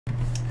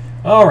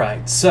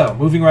Alright, so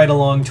moving right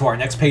along to our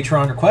next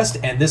Patreon request,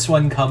 and this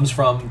one comes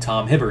from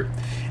Tom Hibbert.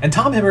 And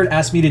Tom Hibbert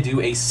asked me to do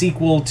a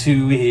sequel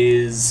to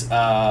his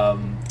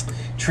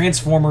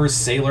Transformers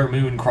Sailor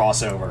Moon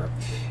crossover.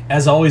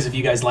 As always, if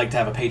you guys like to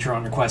have a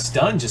Patreon request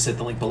done, just hit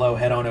the link below,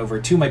 head on over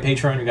to my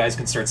Patreon, you guys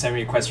can start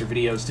sending me requests for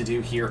videos to do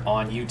here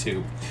on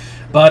YouTube.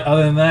 But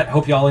other than that,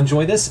 hope you all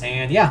enjoy this,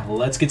 and yeah,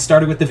 let's get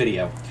started with the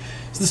video.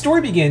 So the story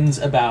begins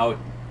about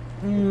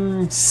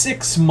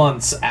 6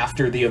 months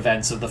after the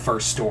events of the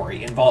first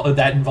story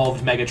that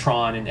involved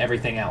Megatron and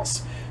everything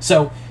else.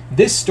 So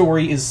this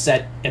story is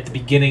set at the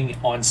beginning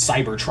on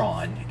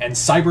Cybertron, and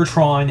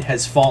Cybertron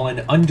has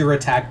fallen under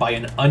attack by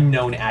an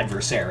unknown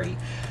adversary.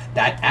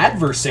 That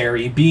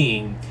adversary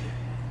being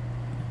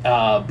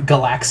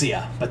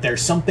Galaxia, but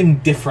there's something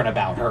different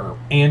about her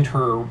and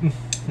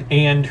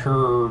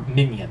her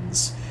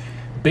minions.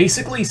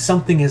 Basically,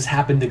 something has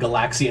happened to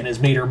Galaxia and has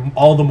made her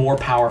all the more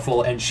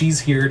powerful, and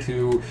she's here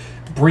to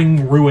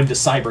bring ruin to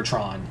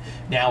Cybertron.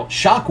 Now,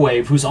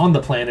 Shockwave, who's on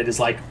the planet, is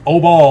like, oh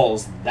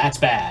balls, that's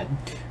bad.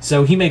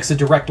 So he makes a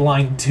direct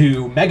line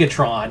to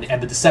Megatron,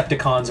 and the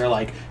Decepticons are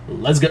like,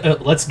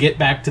 let's get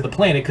back to the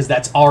planet, because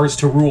that's ours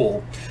to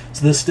rule.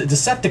 So the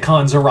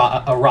Decepticons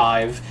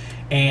arrive,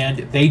 and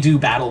they do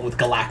battle with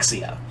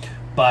Galaxia.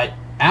 But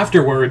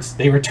afterwards,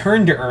 they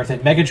return to Earth,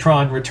 and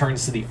Megatron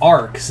returns to the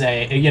Ark,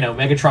 saying,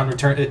 Megatron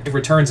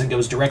returns and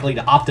goes directly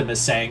to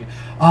Optimus, saying,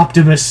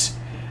 Optimus,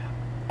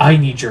 I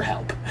need your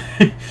help.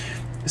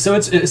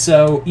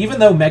 So even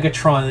though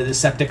Megatron and the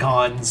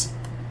Decepticons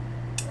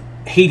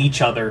hate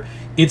each other,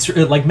 it's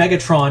like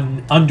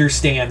Megatron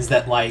understands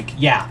that, like,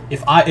 yeah,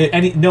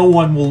 no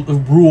one will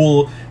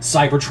rule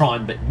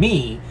Cybertron but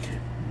me,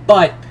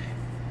 but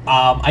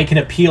I can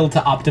appeal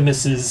to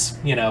Optimus's,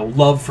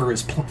 love for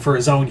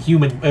his own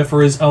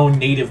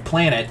native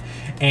planet,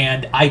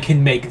 and I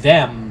can make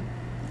them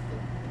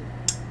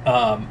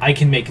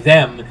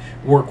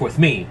work with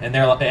me. And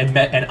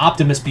and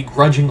Optimus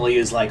begrudgingly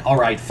is like, all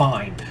right,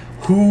 fine.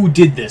 Who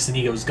did this? And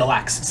he goes,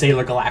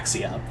 Sailor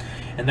Galaxia,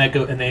 and they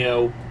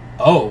go,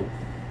 oh,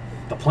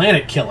 the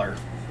Planet Killer,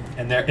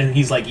 and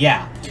he's like,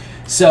 yeah.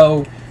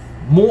 So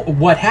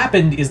what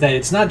happened is that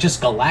it's not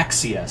just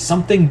Galaxia.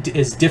 Something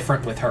is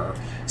different with her.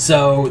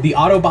 So the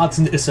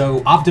Autobots,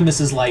 so Optimus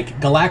is like,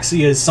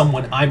 Galaxia is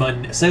someone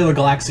Sailor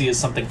Galaxia is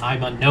something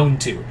I'm unknown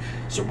to.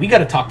 So we got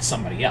to talk to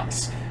somebody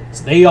else.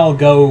 So they all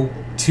go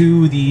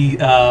to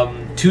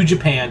to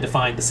Japan to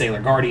find the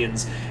Sailor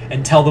Guardians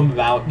and tell them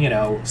about,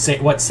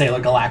 what Sailor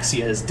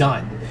Galaxia has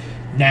done.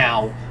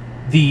 Now,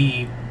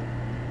 the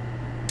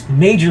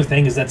major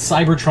thing is that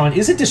Cybertron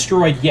isn't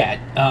destroyed yet,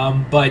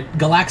 but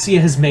Galaxia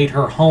has made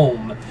her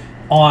home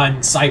on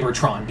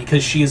Cybertron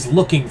because she is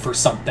looking for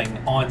something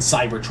on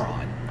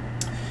Cybertron.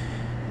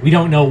 We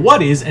don't know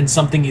what is, and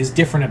something is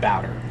different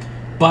about her.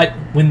 But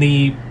when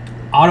the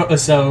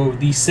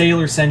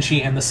Sailor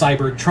Senshi and the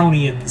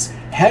Cybertronians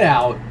head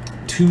out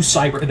to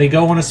they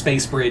go on a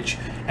space bridge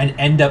and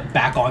end up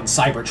back on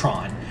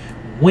Cybertron.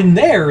 When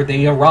there,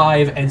 they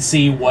arrive and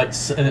see what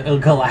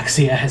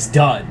Galaxia has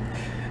done.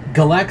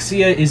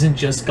 Galaxia isn't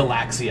just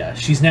Galaxia.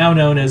 She's now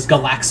known as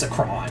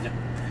Galaxicron.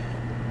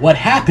 What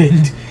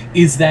happened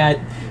is that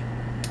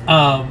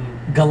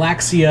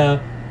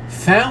Galaxia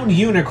found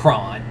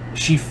Unicron.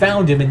 She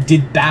found him and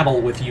did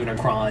battle with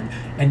Unicron.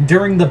 And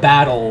during the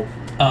battle,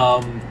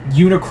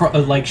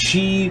 Unicron,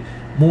 she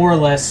more or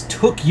less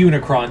took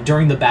Unicron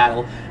during the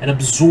battle and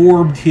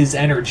absorbed his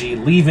energy,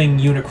 leaving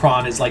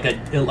Unicron as like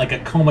a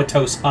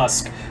comatose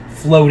husk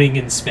floating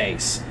in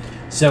space.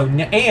 So,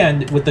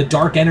 and with the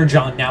Dark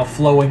Energon now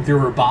flowing through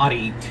her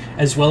body,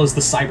 as well as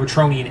the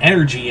Cybertronian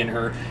energy in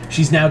her,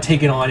 she's now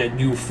taken on a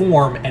new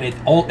form,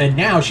 and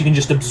now she can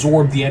just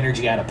absorb the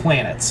energy out of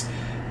planets.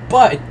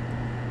 But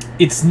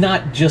it's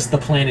not just the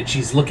planet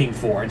she's looking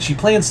for, and she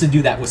plans to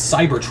do that with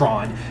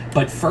Cybertron.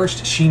 But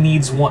first, she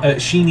needs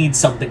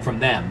something from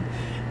them,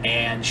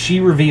 and she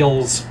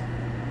reveals,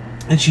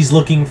 and she's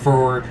looking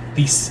for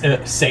the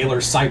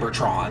Sailor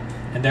Cybertron.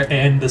 And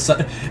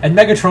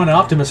Megatron and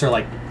Optimus are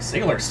like,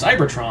 Sailor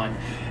Cybertron?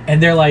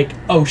 And they're like,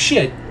 oh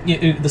shit.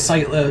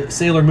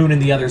 Sailor Moon and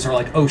the others are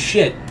like, oh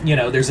shit,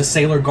 there's a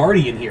Sailor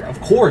Guardian here.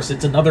 Of course,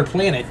 it's another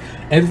planet.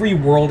 Every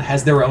world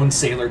has their own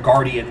Sailor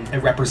Guardian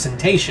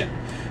representation,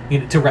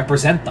 to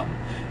represent them.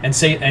 And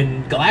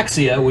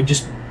Galaxia would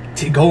just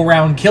go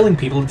around killing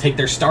people to take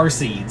their star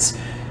seeds.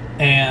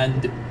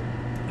 And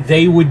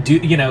they would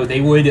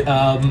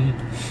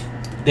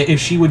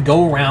if she would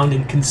go around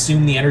and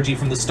consume the energy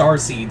from the star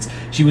seeds,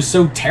 she was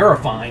so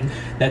terrifying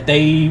that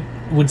they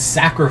would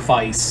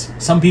sacrifice.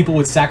 Some people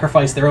would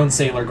sacrifice their own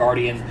Sailor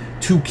Guardian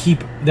to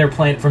keep their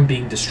planet from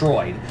being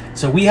destroyed.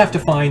 So we have to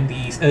find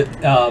Sailor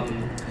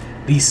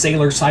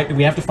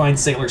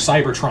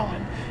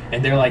Cybertron,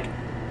 and they're like,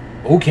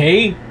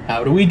 okay,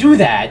 how do we do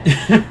that?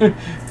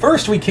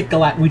 First, we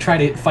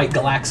try to fight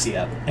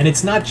Galaxia, and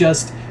it's not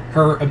just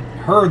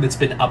her that's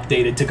been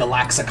updated to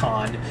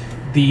Galaxicon.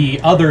 The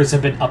others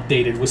have been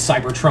updated with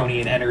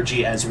Cybertronian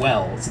energy as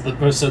well.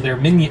 So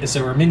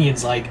her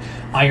minions like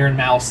Iron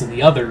Mouse and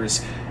the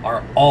others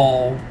are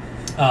all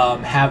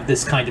have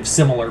this kind of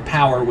similar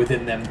power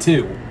within them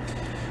too.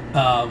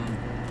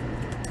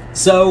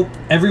 So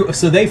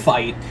they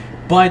fight,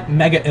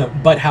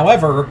 but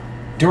however,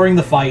 during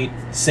the fight,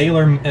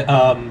 Sailor Moon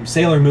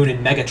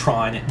and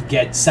Megatron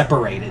get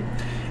separated,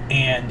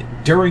 and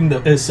during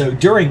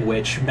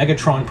which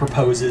Megatron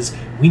proposes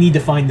we need to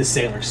find the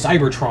Sailor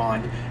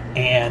Cybertron,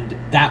 and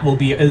that will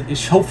be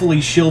hopefully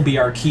she'll be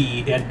our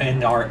key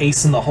and our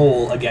ace in the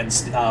hole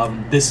against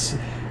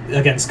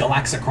against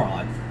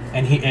Galaxicron.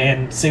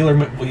 And Sailor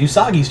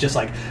Usagi's just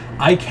like,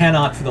 I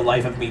cannot for the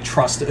life of me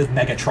trust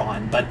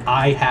Megatron, but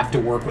I have to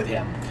work with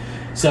him.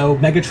 So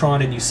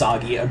Megatron and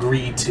Usagi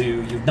agree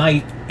to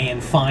unite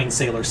and find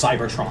Sailor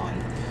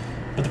Cybertron.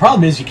 But the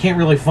problem is you can't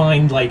really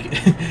find, like,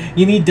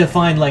 you need to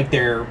find, like,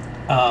 their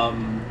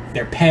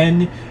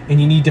pen, and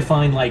you need to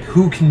find, like,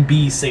 who can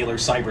be Sailor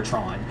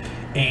Cybertron.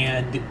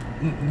 And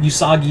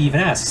Usagi even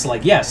asks,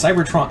 like, yeah,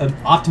 Cybertron,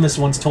 Optimus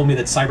once told me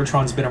that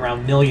Cybertron's been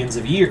around millions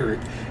of years,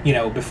 you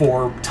know,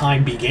 before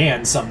time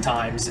began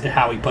sometimes,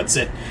 how he puts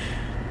it.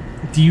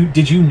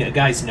 Did you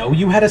guys know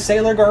you had a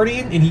Sailor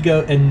Guardian? And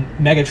and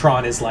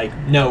Megatron is like,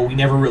 no, we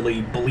never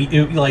really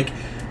believe, like,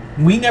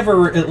 we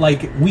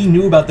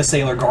knew about the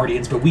Sailor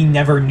Guardians, but we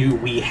never knew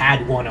we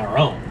had one our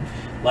own.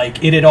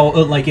 Like, it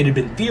had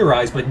been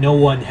theorized, but no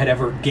one had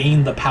ever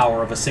gained the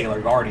power of a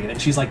Sailor Guardian.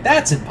 And she's like,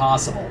 that's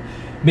impossible.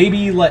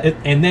 Maybe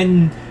and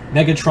then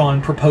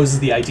Megatron proposes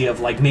the idea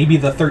of, like, maybe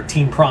the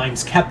 13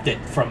 Primes kept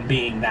it from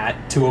being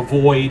that to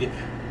avoid,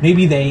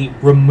 maybe they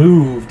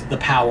removed the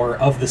power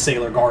of the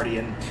Sailor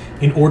Guardian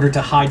in order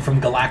to hide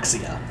from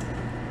Galaxia.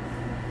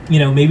 You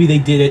know, maybe they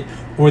did it,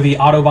 or the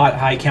Autobot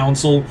High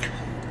Council,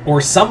 or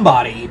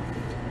somebody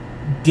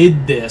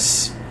did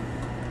this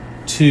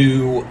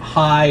to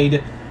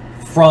hide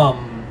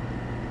from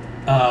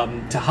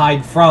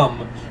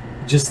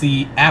just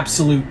the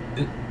absolute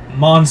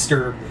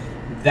monster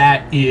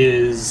that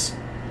is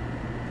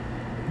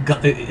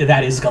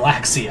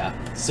Galaxia.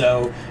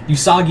 So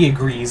Usagi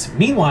agrees.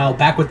 Meanwhile,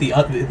 back with the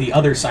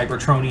other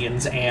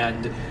Cybertronians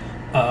and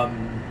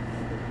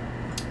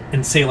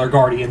Sailor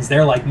Guardians,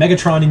 they're like,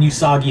 Megatron and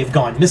Usagi have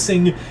gone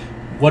missing.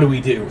 What do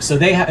we do? So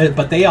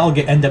they all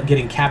end up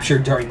getting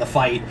captured during the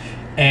fight,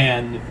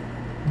 and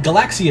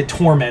Galaxia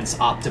torments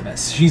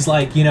Optimus. She's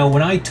like, you know,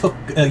 when I took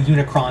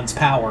Unicron's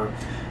power,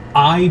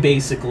 I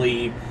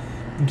basically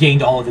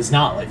gained all of his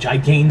knowledge. I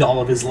gained all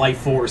of his life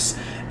force,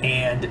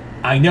 and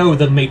I know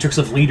the Matrix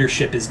of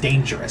Leadership is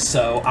dangerous,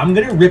 so I'm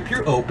gonna rip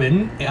you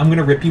open,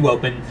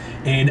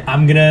 and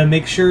I'm gonna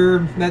make sure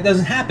that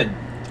doesn't happen.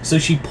 So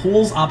she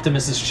pulls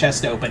Optimus's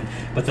chest open,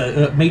 but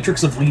the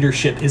Matrix of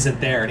Leadership isn't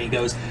there, and he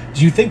goes,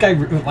 do you think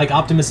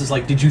Optimus is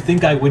like, did you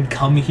think I would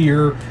come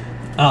here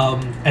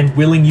and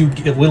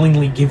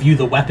willingly give you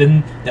the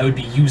weapon that would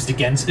be used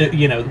against,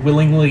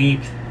 willingly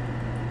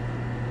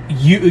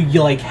you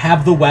like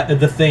have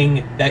the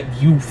thing that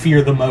you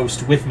fear the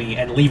most with me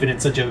and leave it in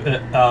such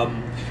a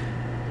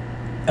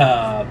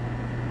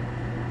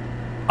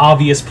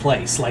obvious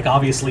place, like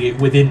obviously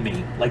within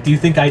me. Like, do you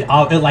think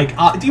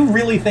do you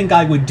really think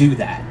I would do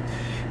that?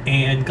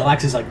 And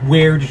Galaxia's like,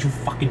 where did you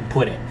fucking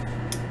put it?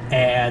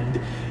 And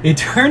it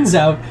turns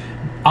out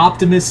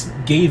Optimus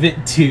gave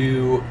it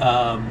to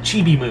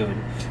Chibi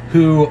Moon,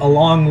 who,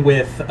 along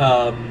with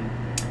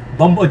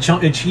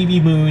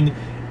Chibi Moon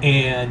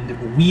and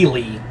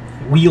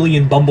Wheelie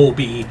and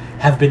Bumblebee,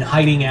 have been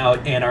hiding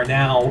out and are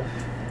now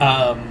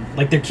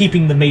they're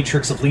keeping the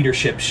Matrix of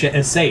Leadership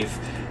safe.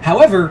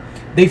 However,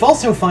 they've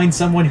also found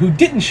someone who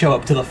didn't show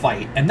up to the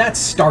fight, and that's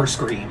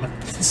Starscream.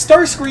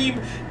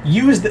 Starscream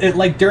used it,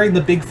 like, during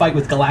the big fight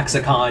with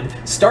Galaxicon.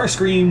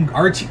 Starscream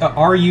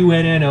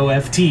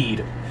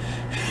RUNNOFT'd.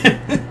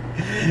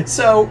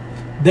 So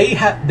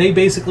they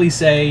basically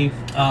say,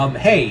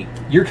 hey,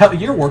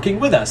 you're working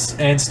with us,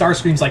 and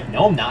Starscream's like,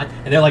 no, I'm not,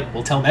 and they're like,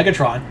 we'll tell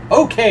Megatron.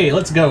 Okay,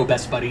 let's go,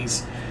 best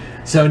buddies.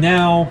 So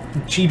now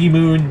Chibi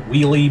Moon,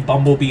 Wheelie,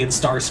 Bumblebee, and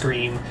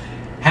Starscream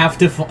have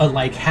to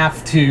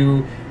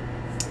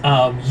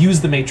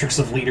use the Matrix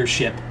of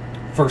Leadership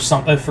for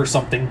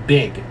something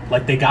big.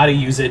 Like, they got to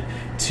use it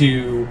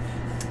to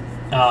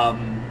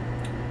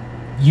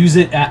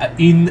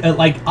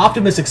like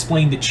Optimus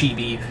explained to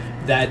Chibi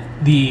that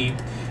the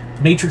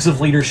Matrix of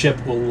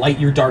Leadership will light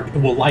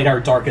our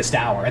darkest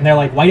hour, and they're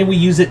like, why didn't we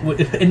use it?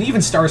 And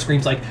even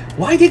Starscream's like,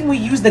 why didn't we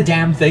use the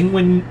damn thing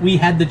when we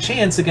had the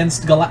chance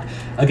against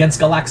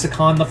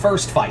Galaxicon the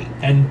first fight?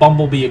 And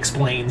Bumblebee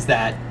explains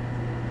that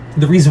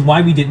the reason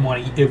why we didn't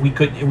want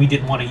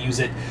to use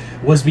it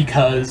was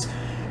because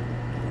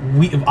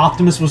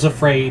Optimus was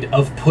afraid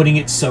of putting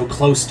it so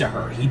close to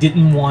her. He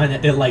didn't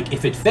want it, like,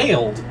 if it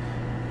failed,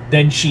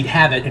 then she'd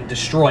have it and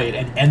destroy it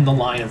and end the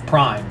line of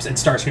primes. And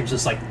Starscream's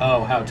just like,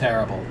 oh, how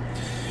terrible.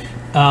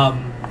 But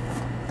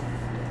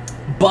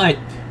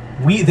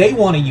they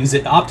want to use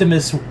it.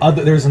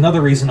 There's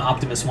another reason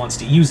Optimus wants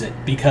to use it,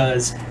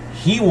 because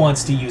he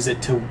wants to use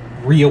it to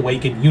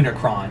reawaken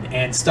Unicron.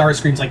 And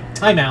Starscream's like,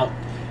 time out.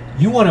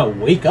 You want to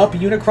wake up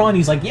Unicron?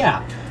 He's like,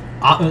 yeah.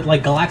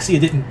 Like,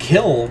 Galaxia didn't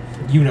kill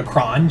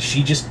Unicron.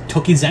 She just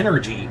took his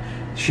energy.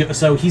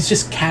 So he's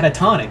just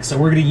catatonic. So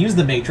we're going to use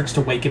the Matrix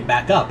to wake him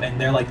back up. And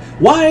they're like,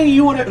 why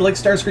you want to, like,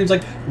 Starscream's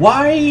like,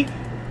 why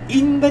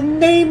in the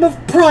name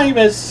of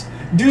Primus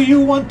do you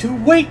want to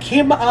wake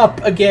him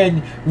up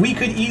again? We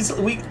could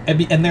easily,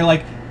 and they're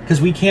like,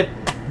 because we can't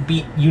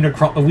beat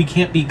Unicron, we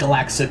can't beat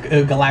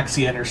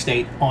Galaxia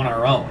Interstate on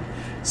our own.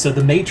 So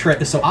the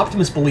Matrix, so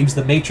Optimus believes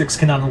the Matrix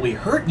can not only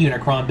hurt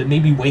Unicron, but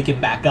maybe wake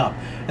him back up.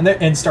 And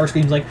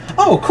Starscream's like,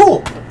 oh,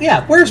 cool,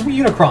 yeah, where's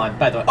Unicron,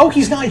 by the way? Oh,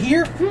 he's not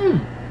here?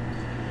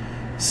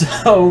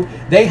 So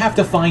they have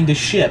to find a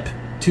ship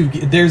to,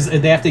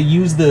 they have to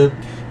use the,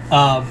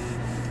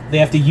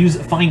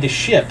 find a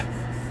ship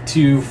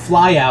to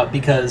fly out,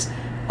 because,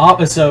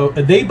 so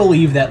they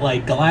believe that,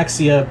 like,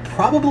 Galaxia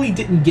probably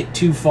didn't get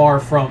too far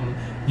from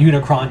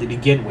Unicron to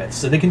begin with,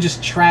 so they can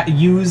just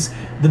use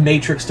the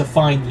Matrix to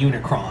find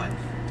Unicron.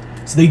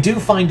 So they do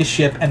find a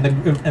ship,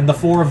 and the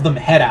four of them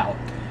head out.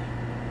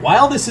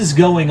 While this is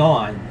going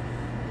on,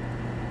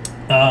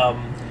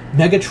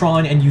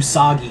 Megatron and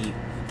Usagi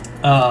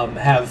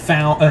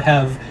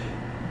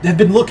have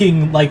been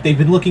looking, like, they've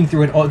been looking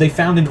through it. They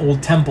found an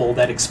old temple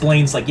that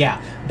explains, like,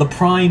 yeah, the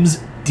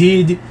Primes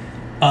did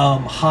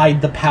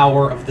hide the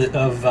power of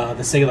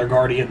the Sailor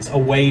Guardians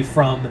away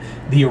from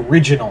the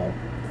original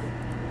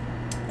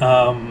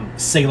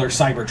Sailor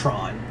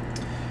Cybertron,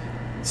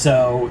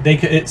 so they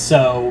could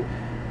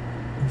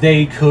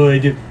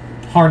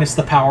harness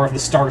the power of the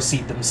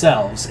Starseed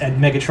themselves.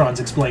 And Megatron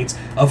explains,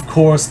 of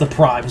course the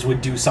Primes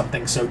would do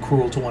something so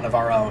cruel to one of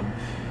our own.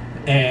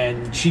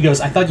 And she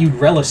goes, I thought you'd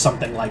relish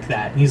something like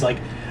that. And he's like,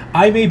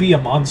 I may be a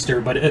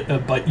monster, but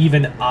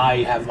even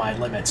I have my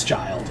limits,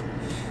 child.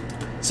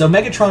 So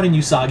Megatron and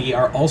Usagi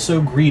are also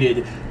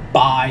greeted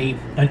by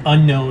an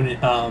unknown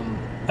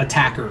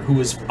attacker who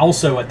was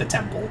also at the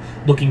temple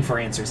looking for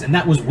answers, and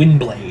that was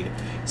Windblade.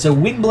 So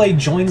Windblade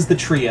joins the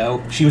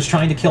trio. She was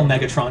trying to kill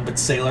Megatron, but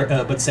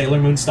Sailor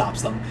Moon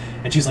stops them,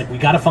 and she's like, we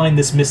gotta find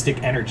this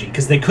mystic energy,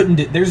 because they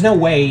couldn't, there's no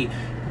way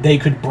they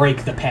could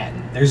break the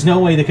pen. There's no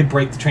way they could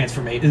break the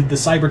transformation. The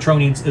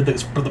Cybertronians,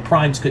 the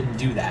Primes couldn't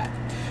do that.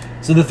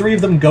 So the three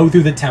of them go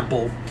through the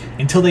temple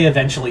until they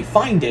eventually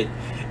find it,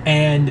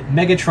 and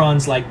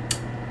Megatron's like,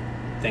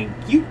 thank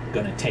you,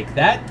 gonna take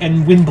that.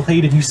 And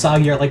Windblade and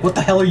Usagi are like, what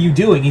the hell are you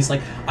doing? He's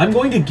like, I'm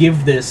going to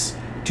give this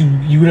to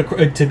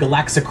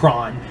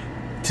Galaxicron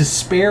to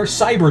spare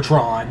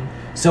Cybertron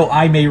so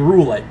I may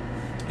rule it.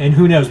 And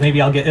who knows,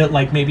 maybe I'll get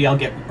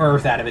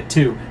Earth out of it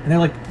too. And they're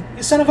like,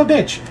 you son of a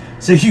bitch.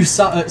 So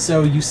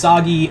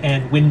Usagi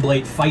and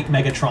Windblade fight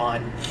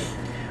Megatron.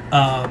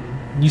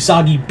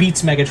 Usagi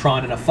beats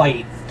Megatron in a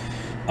fight,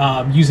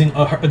 using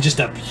just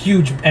a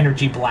huge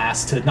energy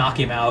blast to knock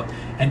him out.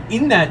 And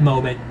in that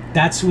moment,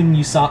 that's when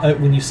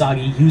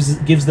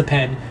Usagi gives the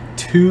pen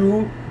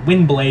to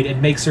Windblade and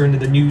makes her into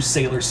the new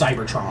Sailor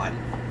Cybertron.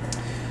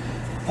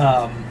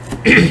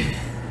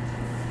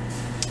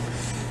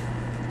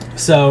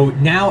 So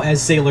now,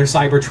 as Sailor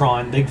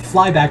Cybertron, they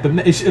fly back, but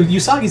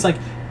Usagi's like,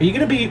 "Are you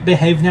gonna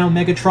behave now,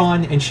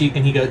 Megatron?" And he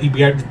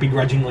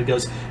begrudgingly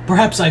goes,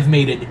 "Perhaps I've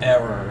made an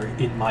error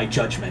in my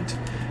judgment.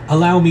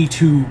 Allow me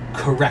to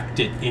correct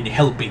it in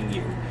helping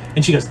you."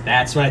 And she goes,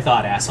 "That's what I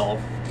thought,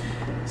 asshole."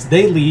 So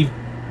they leave.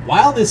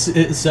 While this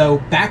is, so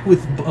back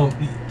with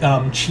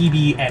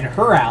Chibi and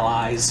her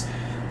allies,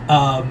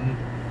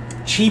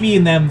 Chibi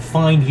and them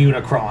find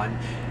Unicron,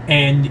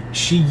 and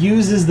she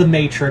uses the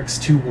Matrix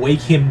to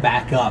wake him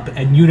back up.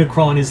 And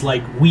Unicron is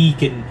like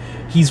weak, and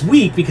he's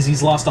weak because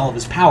he's lost all of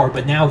his power,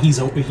 but now he's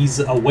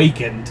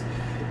awakened.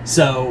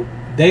 So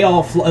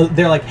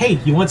they're like, "Hey,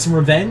 you want some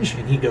revenge?"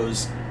 And he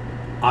goes,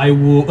 "I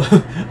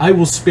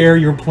will spare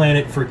your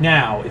planet for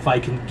now if I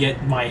can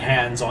get my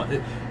hands on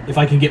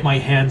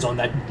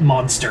that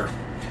monster."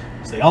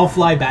 So they all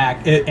fly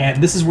back,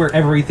 and this is where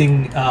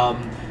everything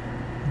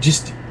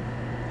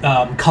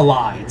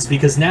collides,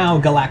 because now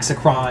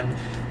Galaxicron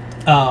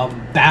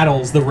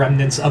battles the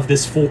remnants of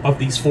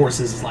these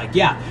forces. It's like,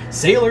 yeah,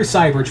 Sailor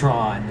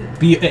Cybertron,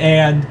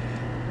 and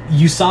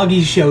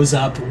Usagi shows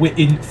up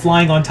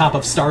flying on top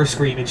of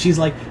Starscream, and she's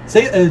like,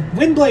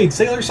 Windblade,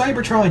 Sailor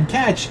Cybertron,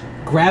 catch!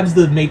 Grabs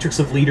the Matrix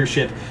of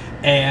Leadership,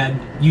 and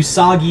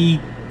Usagi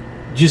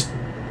just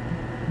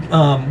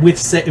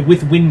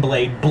with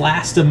Windblade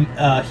blast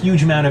a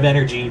huge amount of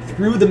energy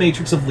through the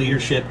Matrix of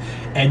Leadership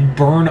and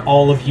burn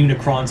all of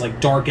Unicron's like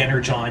dark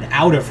energon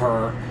out of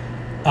her,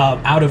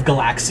 out of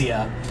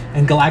Galaxia.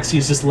 And Galaxia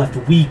is just left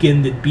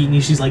weakened and beaten.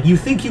 She's like, "You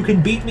think you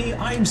can beat me?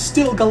 I'm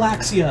still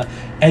Galaxia."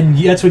 And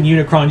that's when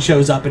Unicron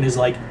shows up and is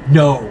like,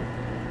 "No,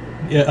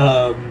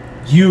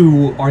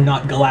 you are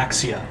not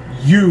Galaxia.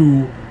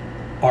 You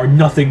are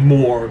nothing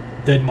more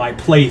than my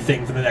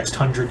plaything for the next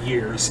 100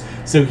 years.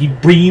 So he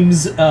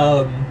beams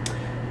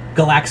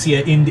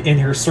Galaxia and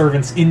her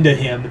servants into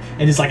him,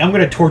 and is like, "I'm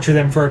going to torture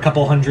them for a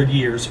couple 100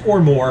 years or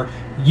more.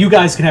 You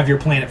guys can have your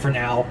planet for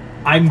now.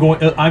 I'm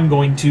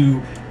going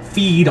to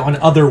feed on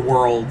other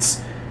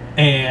worlds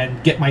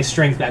and get my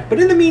strength back. But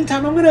in the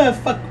meantime, I'm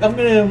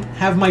gonna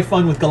have my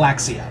fun with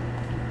Galaxia."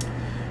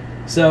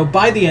 So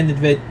by the end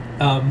of it,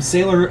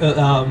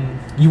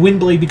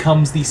 Windblade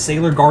becomes the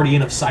Sailor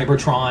Guardian of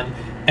Cybertron,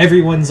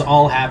 everyone's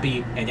all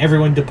happy and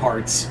everyone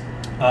departs,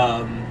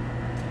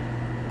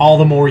 all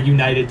the more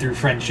united through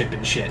friendship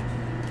and shit.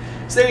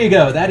 So there you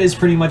go. That is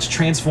pretty much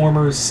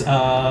Transformers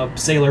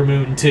Sailor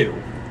Moon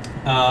 2.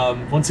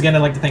 Once again,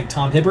 I'd like to thank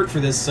Tom Hibbert for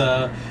this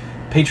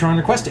Patreon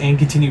request and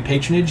continued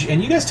patronage.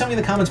 And you guys tell me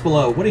in the comments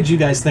below, what did you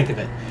guys think of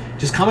it?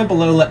 Just comment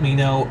below, let me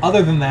know.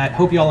 Other than that,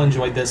 hope you all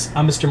enjoyed this.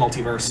 I'm Mr.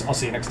 Multiverse. I'll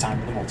see you next time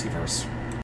in the Multiverse.